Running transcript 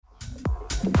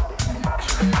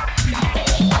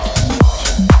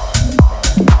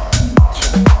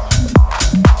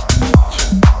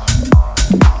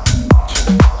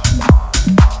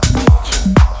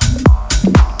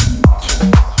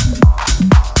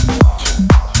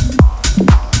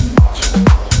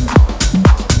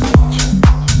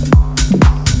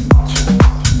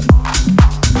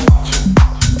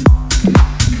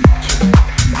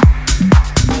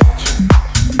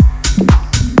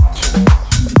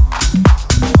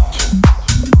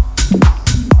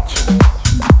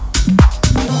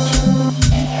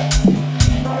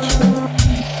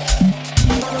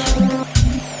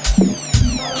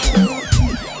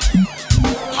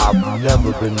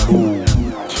Never been moved.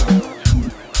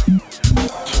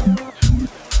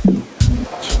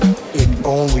 It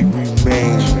only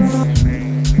remains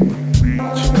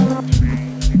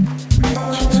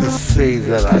to say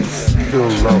that I still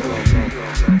love him.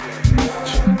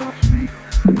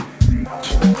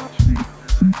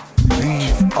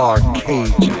 These are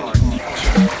cages.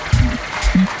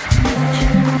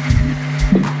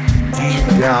 Deep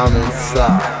down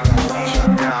inside,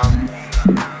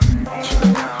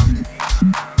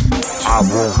 I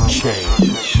won't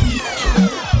change,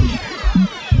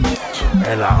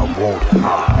 and I won't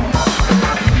hide.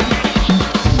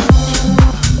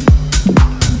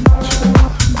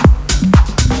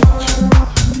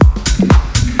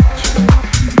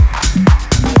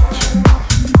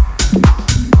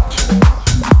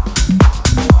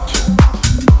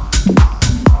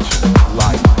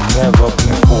 Like never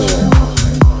before.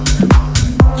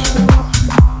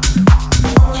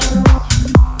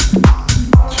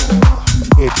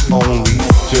 It only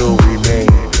still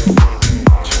remains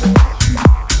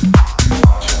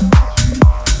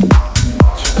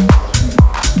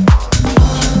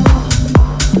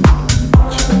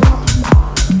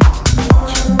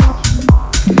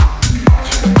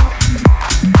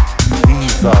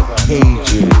these are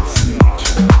cages.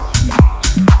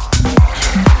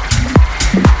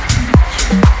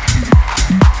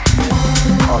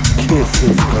 A kiss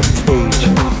is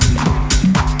contagious.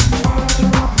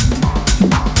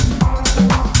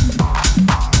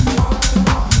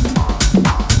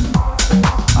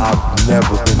 I've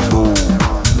never been moved.